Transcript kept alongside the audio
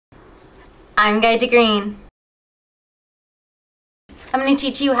I'm Guide to Green. I'm going to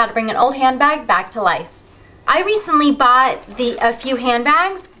teach you how to bring an old handbag back to life. I recently bought a few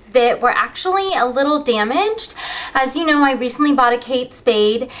handbags that were actually a little damaged. As you know, I recently bought a Kate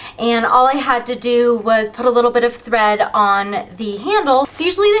Spade and all I had to do was put a little bit of thread on the handle. It's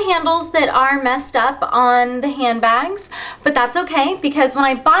usually the handles that are messed up on the handbags, but that's okay because when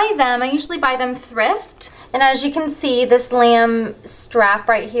I buy them, I usually buy them thrift. And as you can see, this lamb strap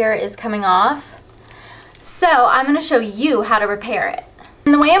right here is coming off. So I'm going to show you how to repair it.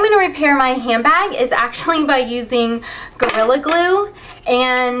 And the way I'm going to repair my handbag is actually by using Gorilla Glue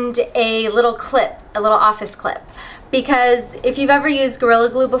and a little clip, a little office clip. Because if you've ever used Gorilla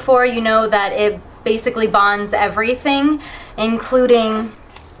Glue before, you know that it basically bonds everything, including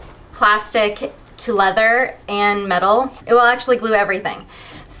plastic to leather and metal. It will actually glue everything.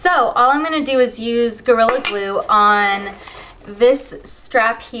 So all I'm going to do is use Gorilla Glue on this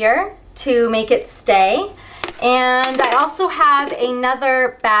strap here to make it stay. And I also have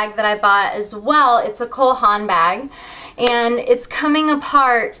another bag that I bought as well. It's a handbag, and it's coming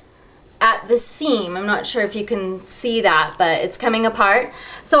apart at the seam. I'm not sure if you can see that, but it's coming apart.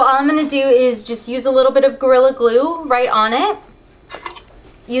 So all I'm going to do is just use a little bit of Gorilla Glue right on it.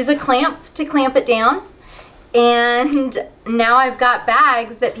 Use a clamp to clamp it down. And now I've got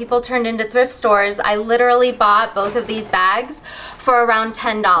bags that people turned into thrift stores. I literally bought both of these bags for around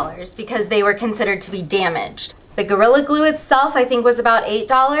 $10 because they were considered to be damaged. The Gorilla Glue itself I think was about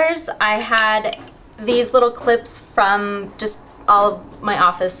 $8. I had these little clips from just all of my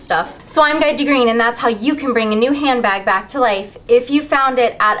office stuff. So I'm Guide to Green, and that's how you can bring a new handbag back to life. If you found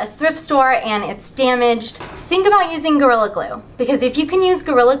it at a thrift store and it's damaged, think about using Gorilla Glue. Because if you can use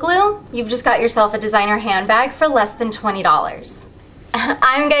Gorilla Glue, you've just got yourself a designer handbag for less than $20.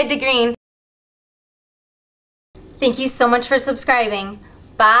 I'm Guide to Green. Thank you so much for subscribing.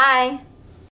 Bye.